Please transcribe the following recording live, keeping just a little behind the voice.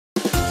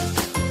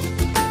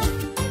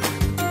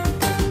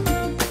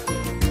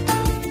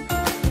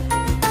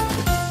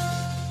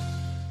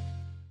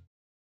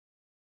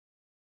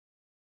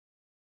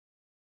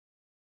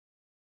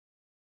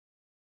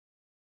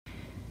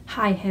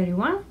Hi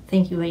everyone,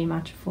 thank you very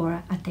much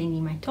for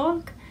attending my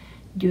talk.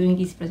 During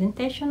this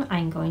presentation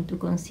I'm going to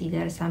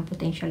consider some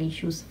potential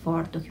issues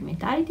for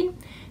documentality.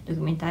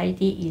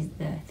 Documentality is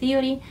the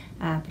theory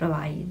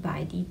provided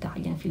by the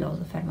Italian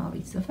philosopher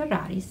Maurizio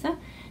Ferraris.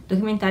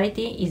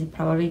 Documentality is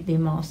probably the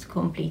most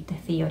complete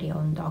theory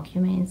on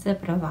documents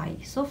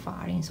provided so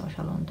far in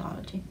social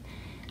ontology.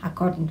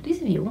 According to this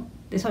view,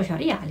 the social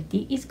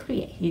reality is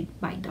created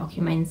by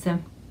documents.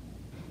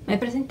 My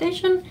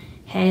presentation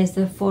has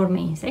four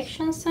main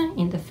sections.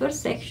 In the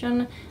first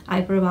section,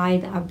 I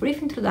provide a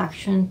brief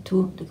introduction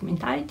to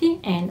documentality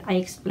and I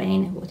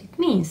explain what it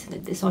means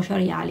that the social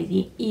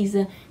reality is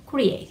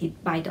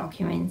created by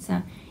documents.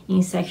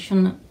 In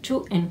section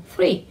 2 and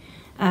 3,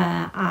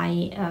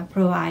 I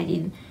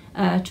provided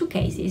two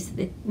cases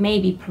that may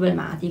be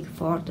problematic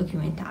for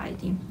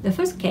documentality. The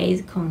first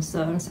case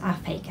concerns a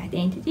fake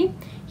identity.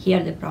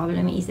 Here the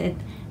problem is that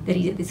there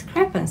is a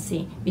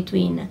discrepancy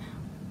between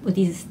what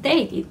is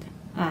stated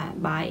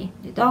by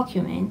the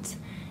document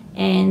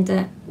and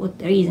what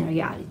there is in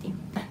reality.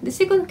 The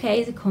second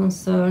case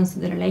concerns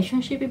the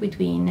relationship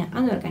between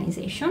an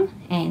organization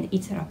and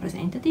its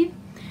representative.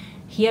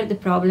 Here the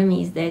problem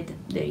is that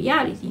the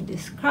reality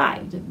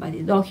described by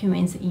the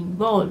documents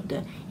involved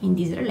in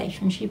this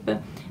relationship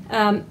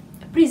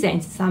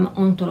presents some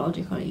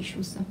ontological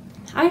issues.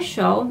 I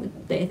show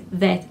that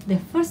the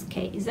first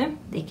case,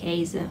 the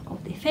case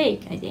of the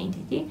fake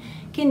identity,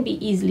 can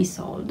be easily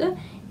solved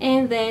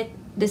and that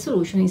the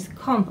solution is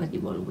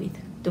compatible with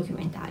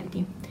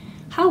documentality.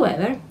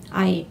 However,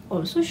 I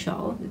also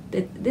show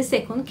that the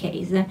second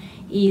case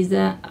is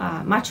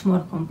much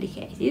more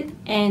complicated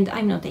and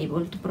I'm not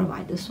able to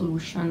provide a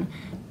solution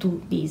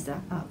to this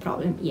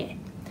problem yet.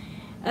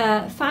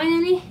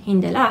 Finally, in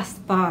the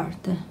last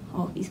part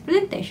of this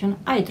presentation,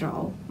 I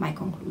draw my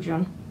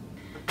conclusion.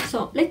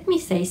 So let me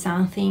say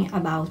something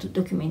about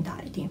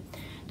documentality.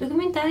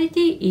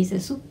 Documentality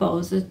is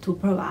supposed to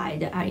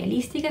provide a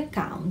realistic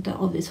account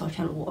of the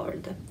social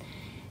world.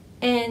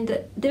 And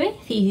the main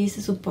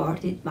thesis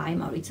supported by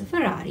Maurizio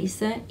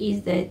Ferraris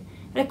is that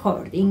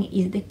recording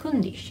is the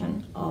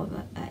condition of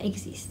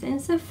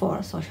existence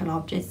for social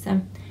objects.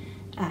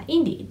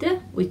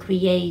 Indeed, we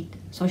create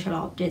social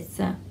objects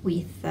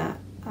with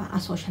a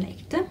social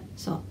act,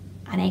 so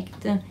an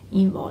act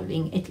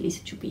involving at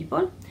least two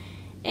people,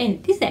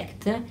 and this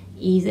act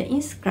is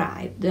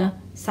inscribed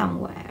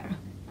somewhere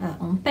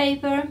on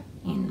paper,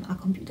 in a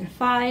computer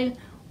file,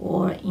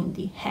 or in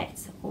the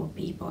heads of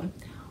people.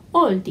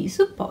 All these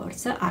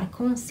supports are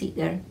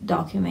considered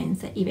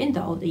documents, even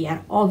though they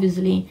are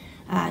obviously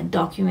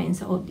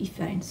documents of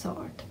different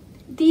sort.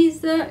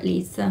 This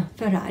leads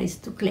Ferraris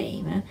to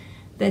claim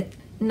that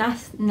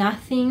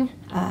nothing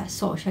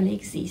social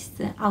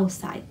exists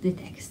outside the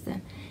text,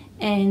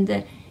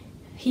 and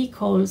he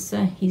calls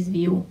his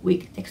view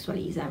weak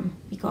textualism,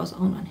 because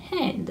on one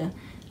hand,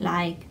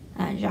 like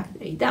Jacques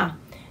Derrida,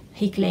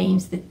 he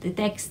claims that the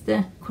text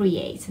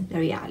creates the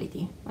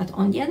reality, but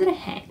on the other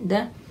hand,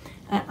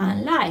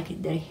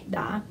 unlike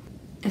Derrida,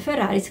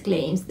 Ferraris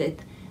claims that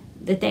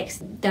the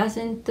text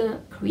doesn't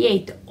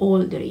create all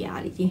the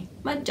reality,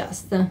 but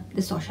just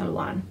the social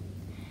one.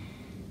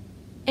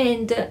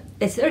 And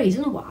that's the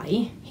reason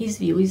why his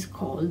view is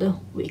called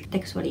weak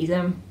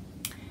textualism.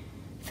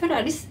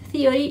 Ferraris'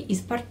 theory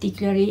is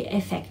particularly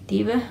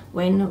effective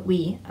when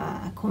we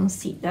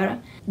consider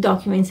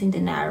documents in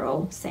the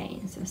narrow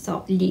sense,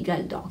 so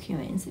legal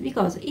documents,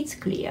 because it's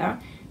clear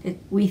that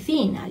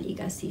within a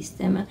legal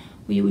system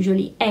we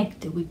usually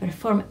we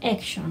perform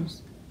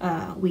actions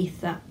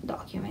with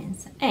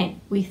documents, and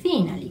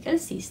within a legal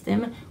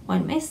system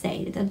one may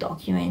say that a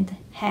document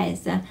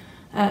has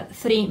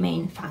three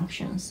main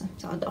functions.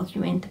 So a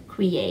document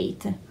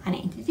creates an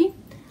entity,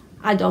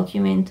 a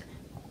document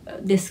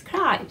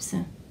describes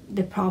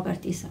the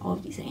properties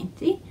of this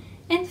entity,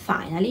 and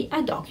finally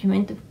a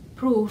document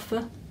proves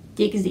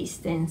the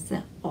existence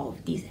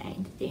of this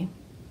entity.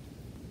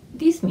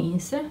 This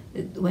means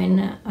that when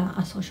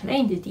a social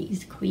entity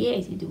is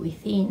created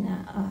within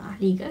a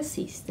legal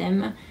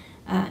system,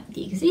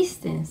 the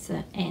existence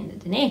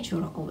and the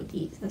nature of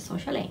this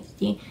social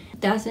entity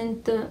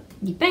doesn't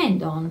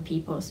depend on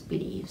people's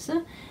beliefs,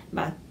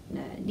 but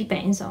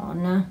depends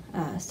on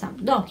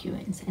some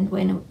documents. And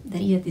when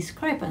there is a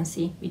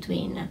discrepancy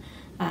between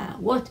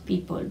what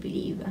people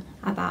believe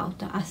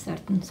about a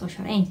certain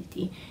social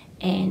entity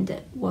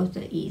and what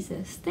is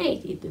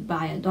stated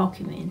by a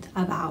document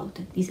about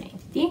this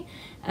entity,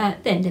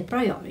 then the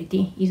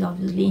priority is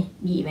obviously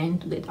given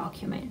to the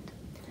document.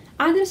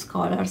 Other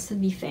scholars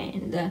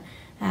defend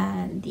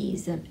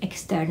this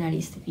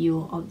externalist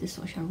view of the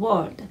social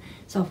world.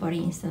 So, for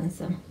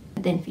instance,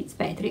 Dan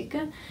Fitzpatrick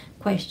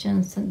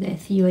questions the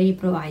theory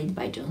provided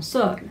by John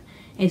Searle.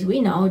 As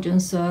we know, John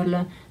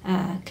Searle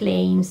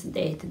claims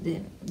that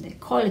the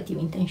collective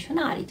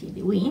intentionality,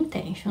 the we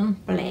intention,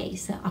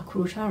 plays a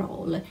crucial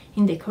role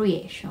in the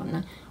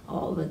creation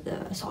of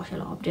the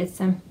social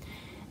objects.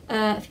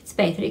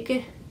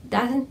 Fitzpatrick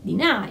doesn't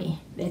deny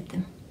that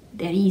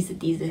there is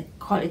this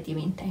collective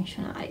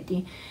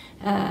intentionality,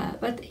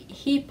 but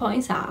he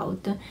points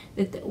out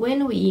that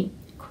when we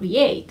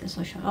create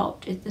social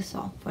objects.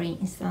 So, for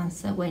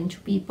instance, when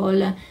two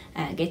people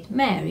get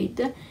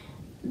married,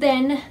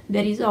 then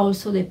there is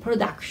also the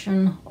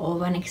production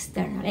of an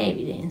external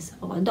evidence,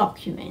 of a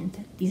document.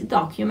 This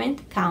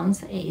document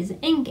counts as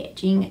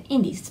engaging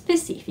in this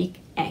specific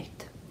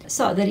act.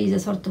 So there is a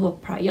sort of a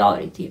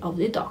priority of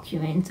the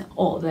document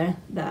over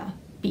the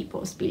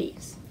people's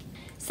beliefs.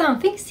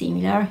 Something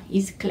similar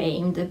is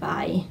claimed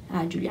by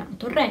Giuliano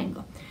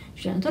Torrengo.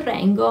 Giuliano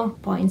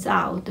Torrengo points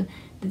out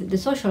that the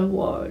social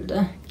world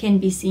can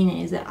be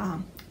seen as a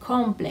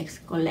complex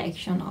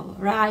collection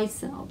of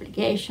rights,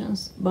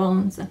 obligations,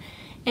 bonds,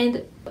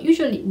 and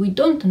usually we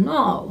don't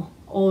know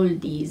all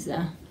these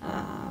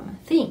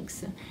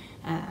things.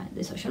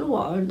 The social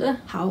world,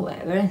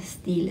 however,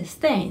 still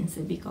stands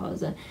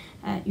because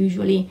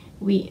usually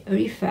we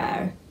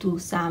refer to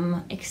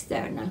some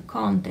external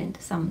content,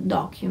 some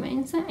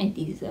documents, and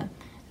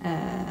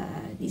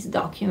these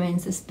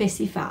documents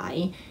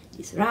specify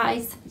these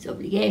rights, these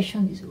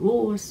obligations, these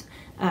rules,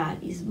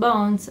 these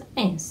bonds,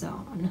 and so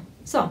on.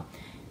 So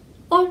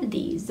all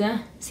these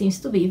seems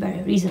to be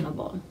very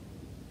reasonable.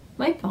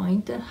 My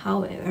point,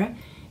 however,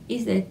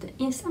 is that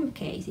in some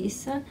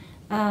cases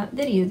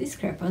there is a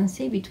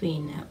discrepancy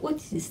between what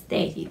is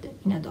stated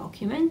in a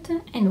document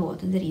and what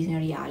there is in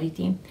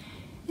reality.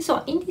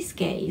 So in this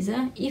case,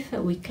 if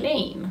we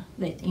claim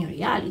that in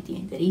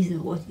reality there is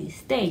what is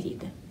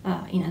stated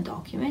in a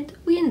document,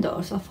 we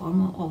endorse a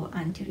form of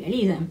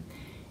anti-realism.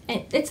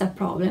 And that's a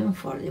problem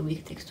for the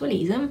weak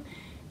textualism,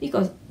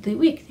 because the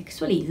weak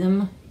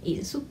textualism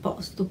is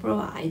supposed to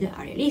provide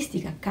a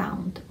realistic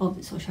account of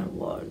the social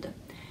world.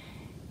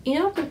 In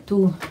order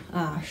to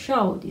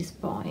show this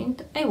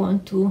point, I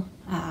want to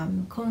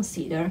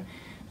consider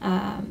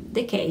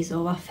the case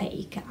of a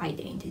fake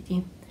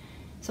identity.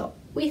 So,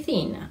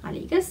 within a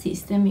legal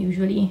system,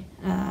 usually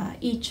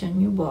each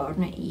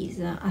newborn is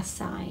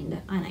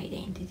assigned an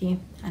identity.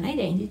 An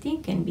identity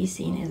can be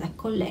seen as a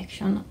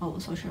collection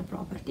of social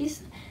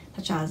properties,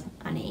 such as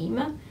a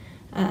name,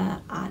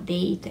 a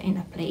date and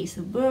a place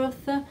of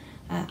birth,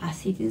 a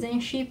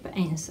citizenship,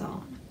 and so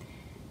on.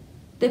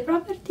 The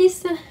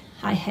properties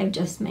I have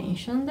just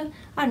mentioned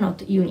are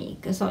not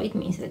unique, so it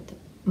means that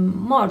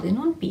more than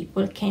one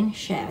people can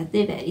share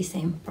the very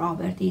same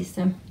properties.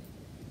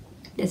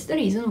 That's the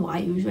reason why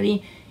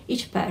usually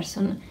each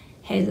person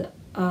has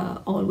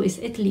always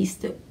at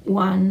least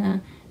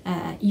one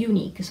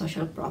unique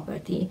social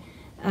property.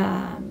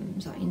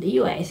 So in the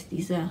US,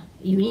 this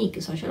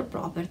unique social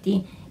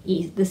property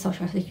is the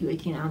social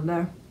security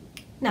number.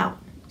 Now,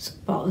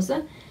 suppose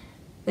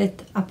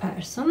that a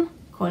person,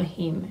 call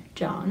him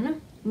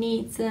John,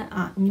 needs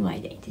a new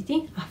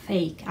identity, a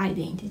fake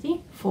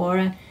identity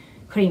for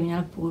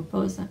criminal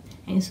purpose,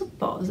 and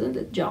suppose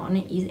that John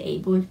is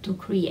able to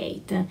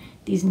create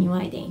this new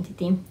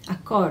identity.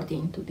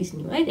 According to this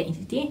new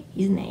identity,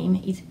 his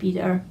name is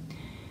Peter.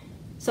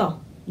 So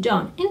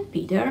John and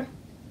Peter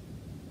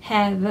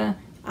have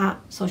a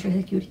social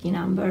security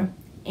number,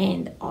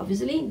 and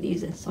obviously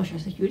this social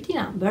security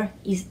number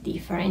is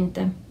different.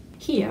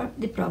 Here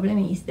the problem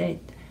is that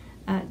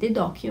the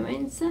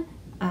documents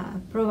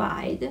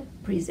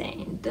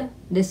present,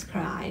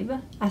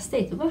 describe a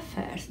state of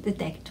affairs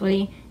that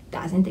actually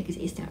doesn't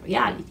exist in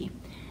reality.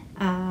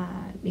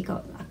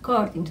 Because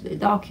according to the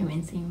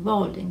documents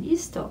involved in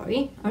this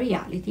story, in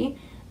reality,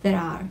 there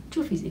are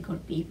two physical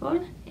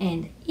people,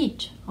 and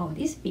each of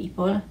these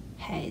people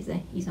has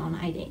his own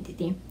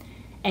identity.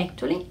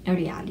 Actually, in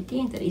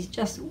reality, there is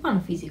just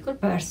one physical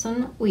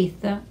person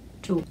with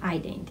two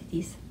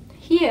identities.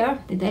 Here,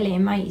 the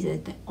dilemma is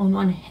that on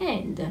one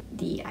hand,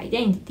 the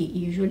identity is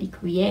usually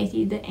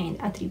created and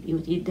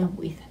attributed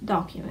with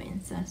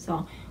documents.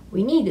 So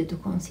we need to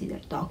consider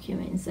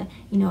documents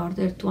in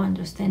order to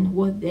understand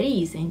what there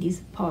is in this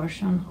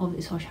portion of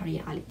the social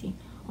reality.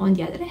 On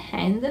the other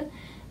hand,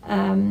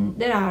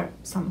 there are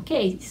some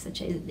cases,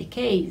 such as the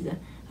case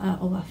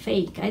of a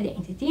fake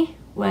identity,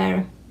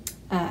 where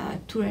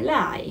to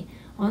rely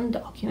on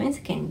documents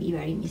can be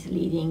very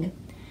misleading.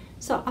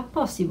 So a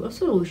possible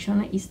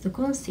solution is to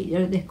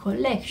consider the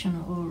collection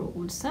of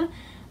rules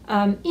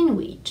in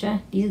which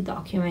these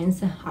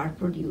documents are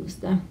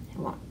produced.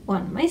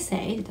 One might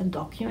say that a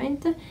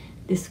document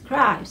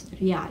describes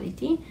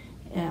reality,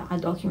 a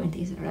document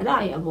is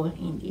reliable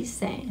in this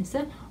sense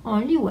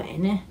only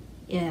when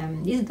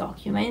this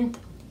document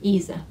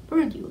is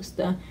produced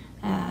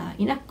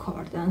in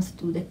accordance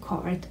to the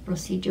correct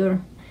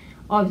procedure.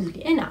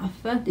 Obviously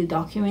enough, the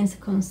documents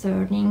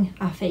concerning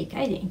a fake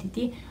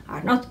identity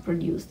are not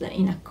produced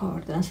in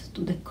accordance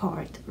to the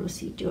correct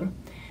procedure.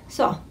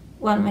 So,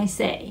 one might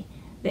say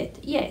that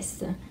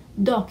yes,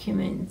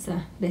 documents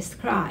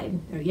describe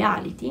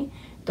reality,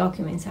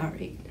 documents are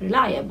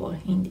reliable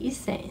in this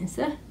sense,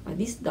 but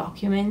these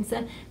documents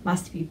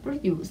must be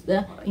produced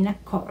in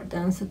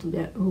accordance to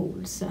the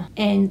rules.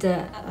 And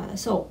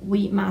so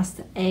we must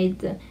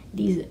add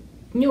this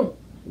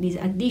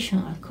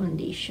additional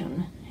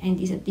condition. And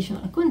this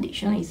additional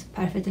condition is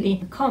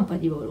perfectly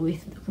compatible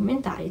with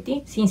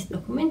documentality, since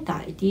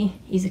documentality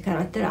is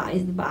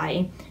characterized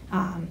by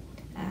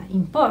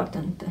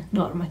important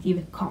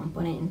normative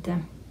component.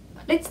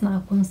 Let's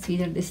now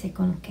consider the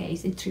second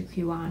case, the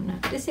tricky one.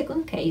 The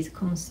second case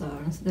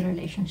concerns the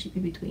relationship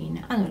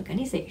between an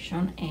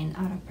organization and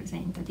a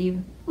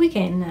representative. We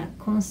can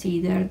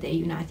consider the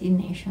United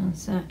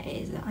Nations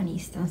as an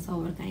instance of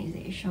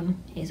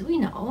organization. As we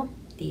know,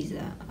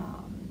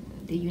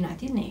 the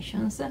United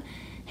Nations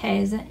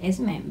has as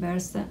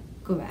members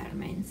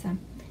governments,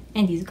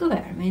 and these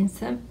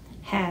governments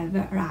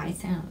have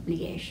rights and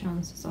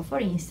obligations. So, for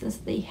instance,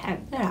 they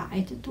have the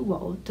right to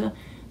vote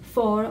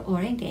for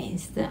or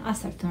against a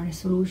certain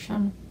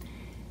resolution.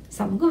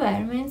 Some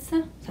governments,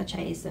 such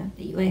as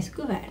the US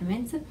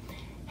government,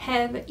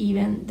 have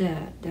even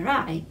the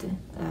right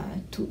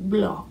to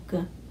block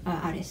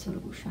a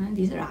resolution, and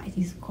this right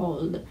is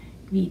called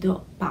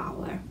veto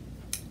power.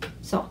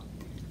 So,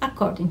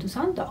 according to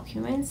some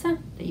documents,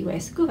 the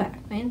US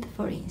government,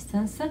 for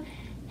instance,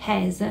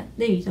 has the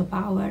veto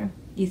power.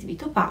 This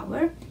veto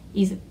power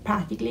is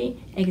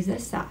practically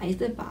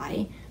exercised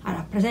by a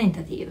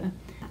representative,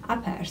 a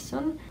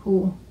person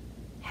who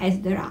has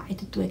the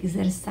right to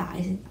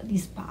exercise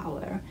this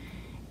power,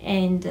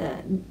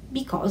 and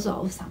because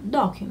of some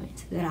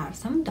documents. There are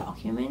some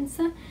documents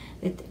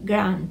that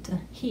grant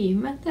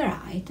him the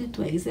right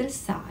to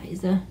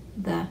exercise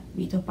the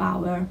veto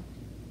power.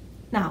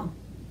 Now,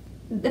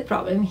 the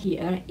problem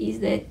here is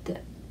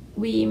that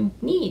we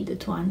need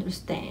to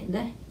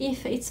understand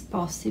if it's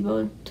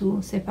possible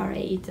to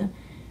separate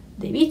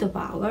the veto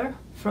power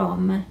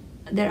from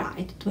the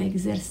right to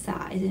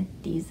exercise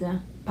this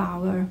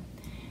power.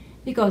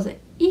 Because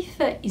if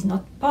it's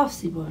not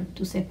possible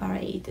to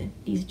separate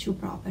these two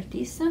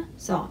properties,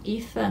 so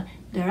if the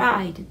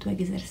right to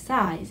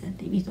exercise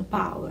the veto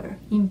power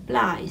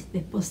implies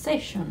the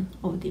possession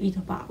of the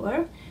veto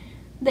power,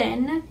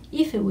 then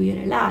if we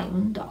rely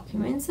on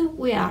documents,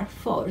 we are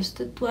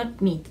forced to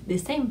admit the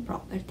same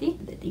property,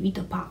 the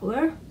veto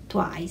power,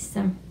 twice.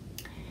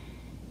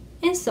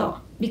 And so,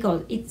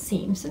 because it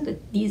seems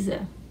that this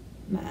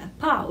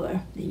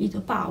power, the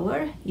veto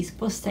power, is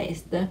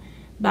possessed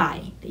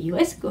by the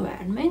US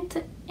government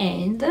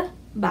and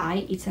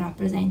by its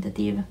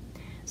representative.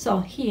 So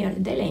here the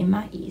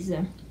dilemma is,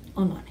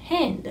 on one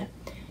hand,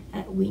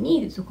 we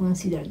need to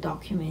consider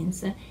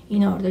documents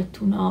in order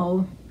to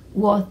know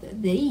what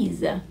there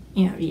is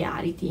in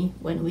reality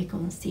when we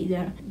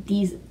consider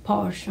this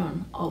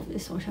portion of the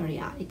social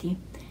reality.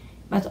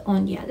 But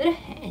on the other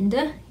hand,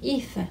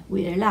 if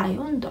we rely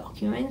on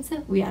documents,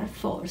 we are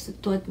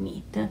forced to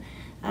admit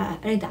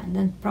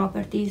redundant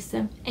properties,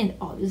 and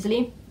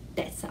obviously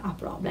that's a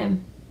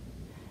problem.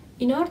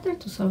 In order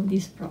to solve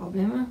this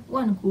problem,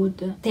 one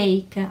could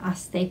take a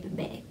step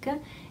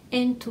back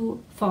and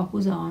to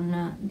focus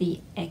on the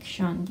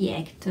action, the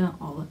act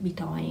of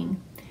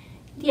vetoing.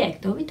 The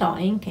act of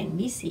vetoing can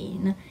be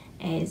seen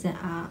as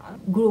a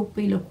group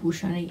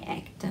illocutionary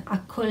act, a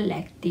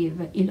collective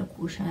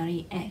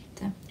illocutionary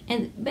act.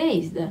 And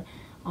based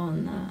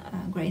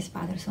on Grace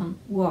Patterson's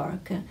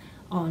work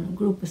on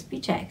group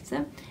speech acts,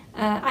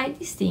 I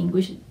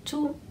distinguish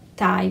two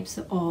types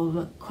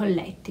of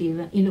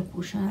collective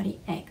illocutionary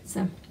acts.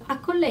 A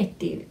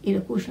collective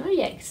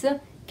illocutionary act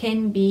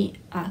can be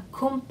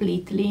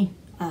completely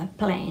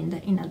planned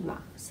in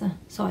advance.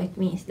 So it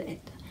means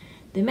that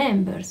the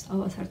members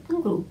of a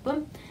certain group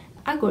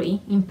agree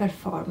in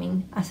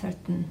performing a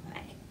certain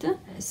act.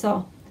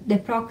 So the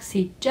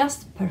proxy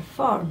just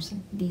performs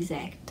this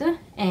act,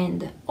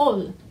 and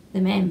all the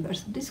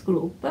members of this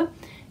group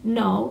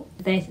know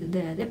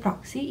that the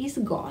proxy is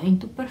going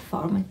to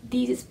perform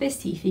this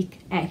specific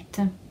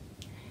act.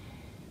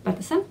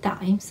 But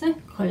sometimes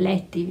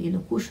collective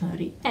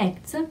illocutionary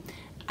acts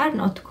are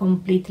not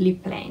completely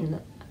planned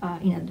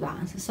in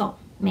advance. So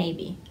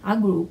maybe a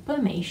group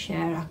may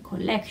share a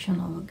collection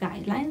of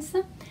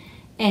guidelines,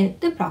 and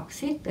the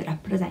proxy, the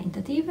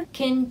representative,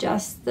 can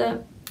just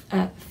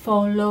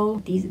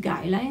follow these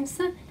guidelines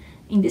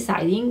in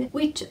deciding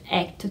which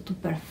act to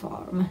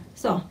perform.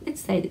 So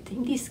let's say that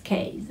in this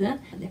case, the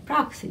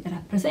proxy, the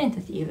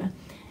representative,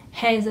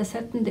 has a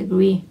certain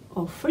degree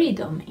of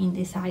freedom in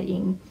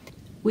deciding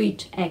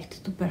which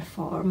act to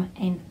perform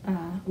and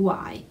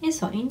why. And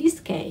so in this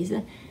case,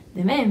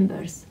 the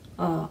members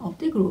of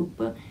the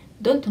group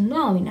don't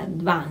know in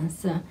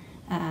advance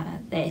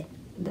that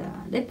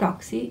the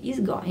proxy is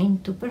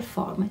going to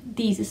perform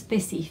this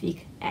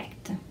specific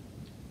act.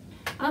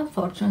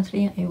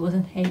 Unfortunately, I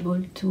wasn't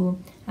able to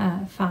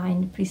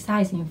find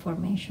precise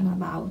information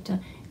about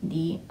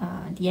the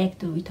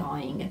act of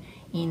vetoing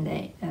in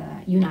the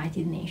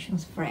United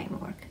Nations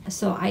framework.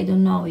 So I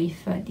don't know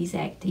if this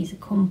act is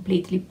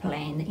completely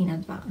planned in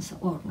advance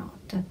or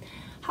not.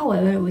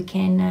 However, we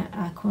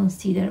can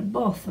consider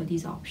both of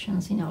these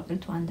options in order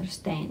to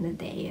understand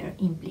their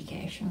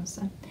implications.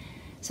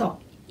 So,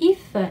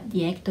 if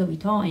the act of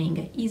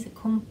vetoing is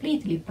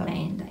completely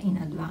planned in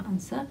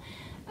advance,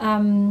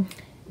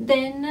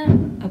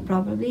 then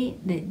probably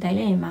the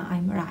dilemma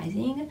I'm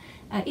raising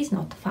is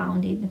not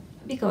founded,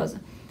 because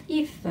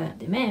if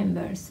the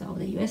members of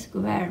the US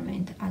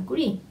government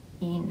agree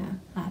in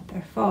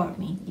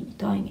performing the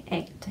vetoing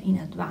act in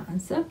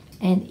advance,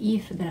 and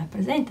if the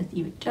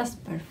representative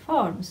just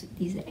performs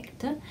this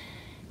act,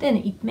 then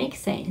it makes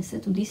sense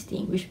to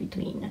distinguish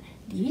between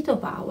the veto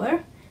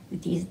power,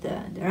 that is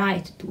the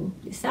right to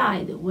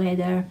decide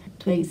whether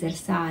to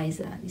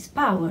exercise this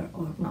power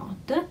or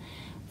not,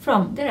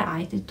 from the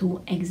right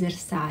to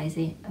exercise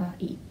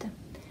it.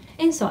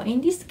 And so in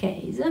this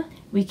case,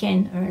 we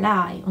can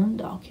rely on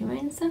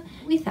documents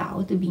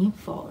without being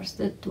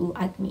forced to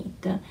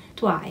admit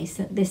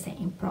twice the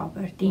same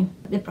property,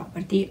 the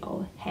property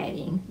of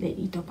having the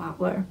veto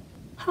power.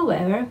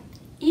 However,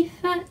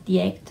 if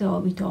the act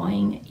of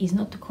vetoing is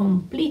not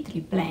completely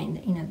planned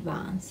in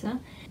advance,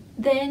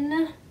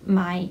 then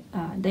my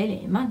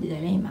dilemma, the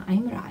dilemma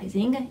I'm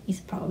raising, is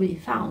probably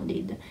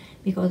founded,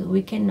 because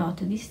we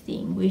cannot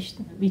distinguish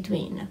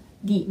between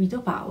the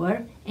veto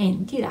power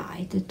and the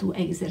right to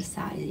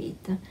exercise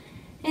it.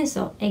 And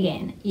so,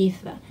 again,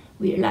 if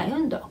we rely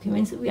on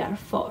documents, we are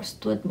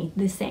forced to admit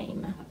the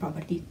same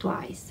property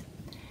twice.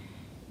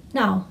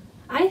 Now,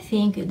 I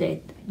think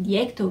that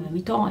the act of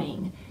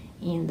vetoing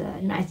in the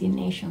United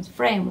Nations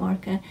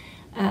framework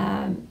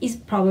is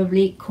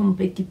probably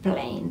completely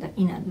planned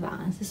in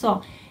advance.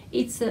 So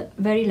it's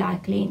very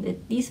likely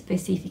that this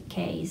specific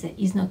case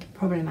is not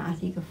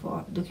problematic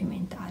for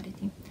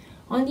documentality.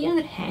 On the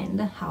other hand,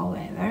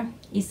 however,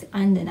 it's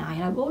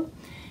undeniable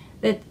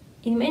that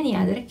in many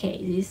other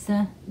cases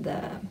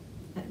the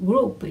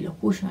group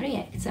illocutionary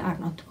acts are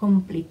not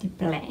completely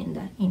planned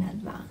in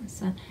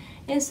advance.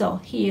 And so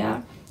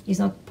here it's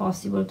not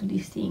possible to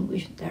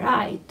distinguish the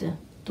right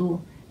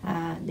to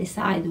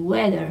decide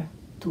whether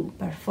to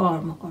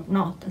perform or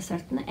not a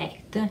certain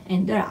act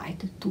and the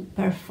right to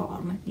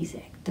perform this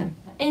act.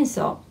 And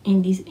so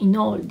in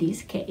all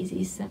these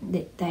cases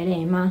the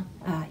dilemma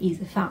is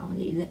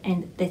founded,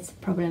 and that's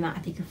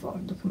problematic for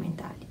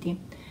documentality.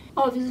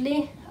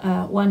 Obviously,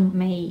 one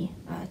may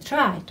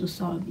try to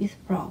solve this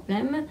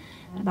problem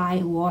by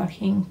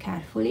working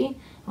carefully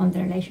on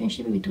the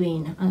relationship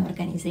between an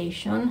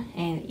organization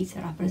and its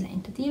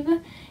representative,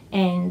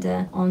 and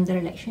on the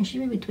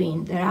relationship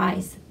between the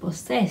rights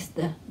possessed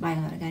by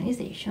an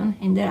organization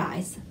and the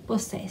rights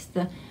possessed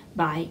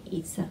by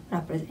its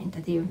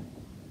representative.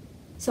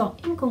 So,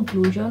 in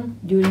conclusion,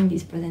 during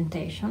this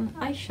presentation,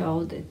 I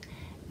showed that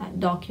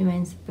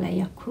documents play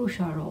a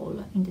crucial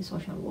role in the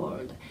social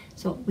world,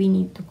 so we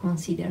need to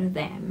consider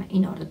them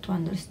in order to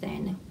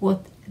understand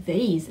what there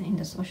is in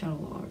the social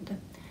world.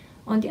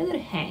 On the other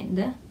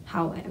hand,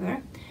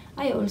 however,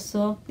 I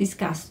also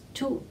discussed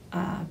two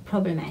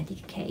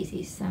problematic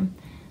cases.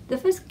 The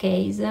first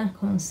case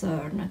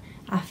concerns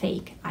a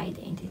fake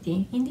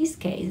identity. In this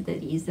case, there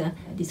is a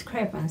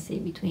discrepancy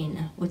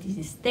between what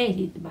is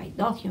stated by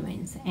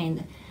documents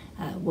and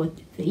what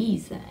there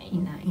is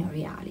in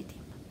reality.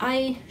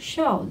 I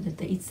showed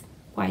that it's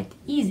quite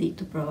easy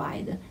to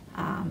provide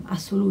a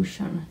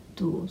solution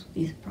to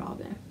this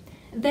problem.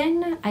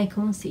 Then I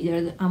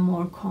considered a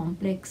more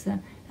complex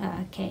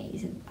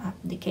case,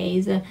 the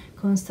case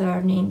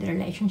concerning the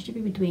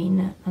relationship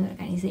between an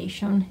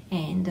organization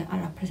and a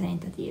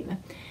representative.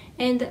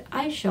 And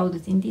I showed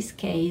that in this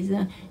case,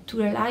 to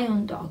rely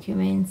on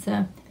documents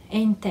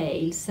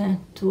entails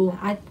to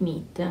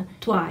admit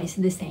twice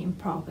the same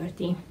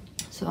property.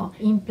 So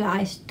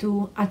implies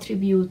to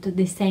attribute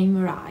the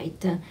same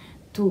right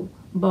to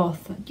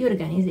both the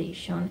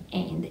organization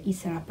and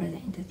its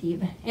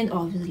representative, and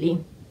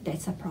obviously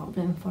that's a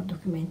problem for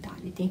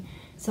documentality.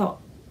 So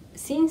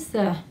since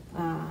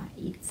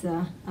it's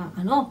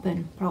an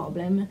open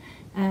problem,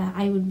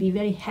 I would be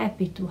very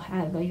happy to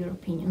have your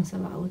opinions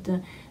about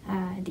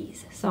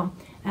this. So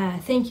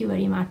thank you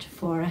very much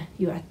for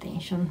your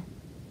attention.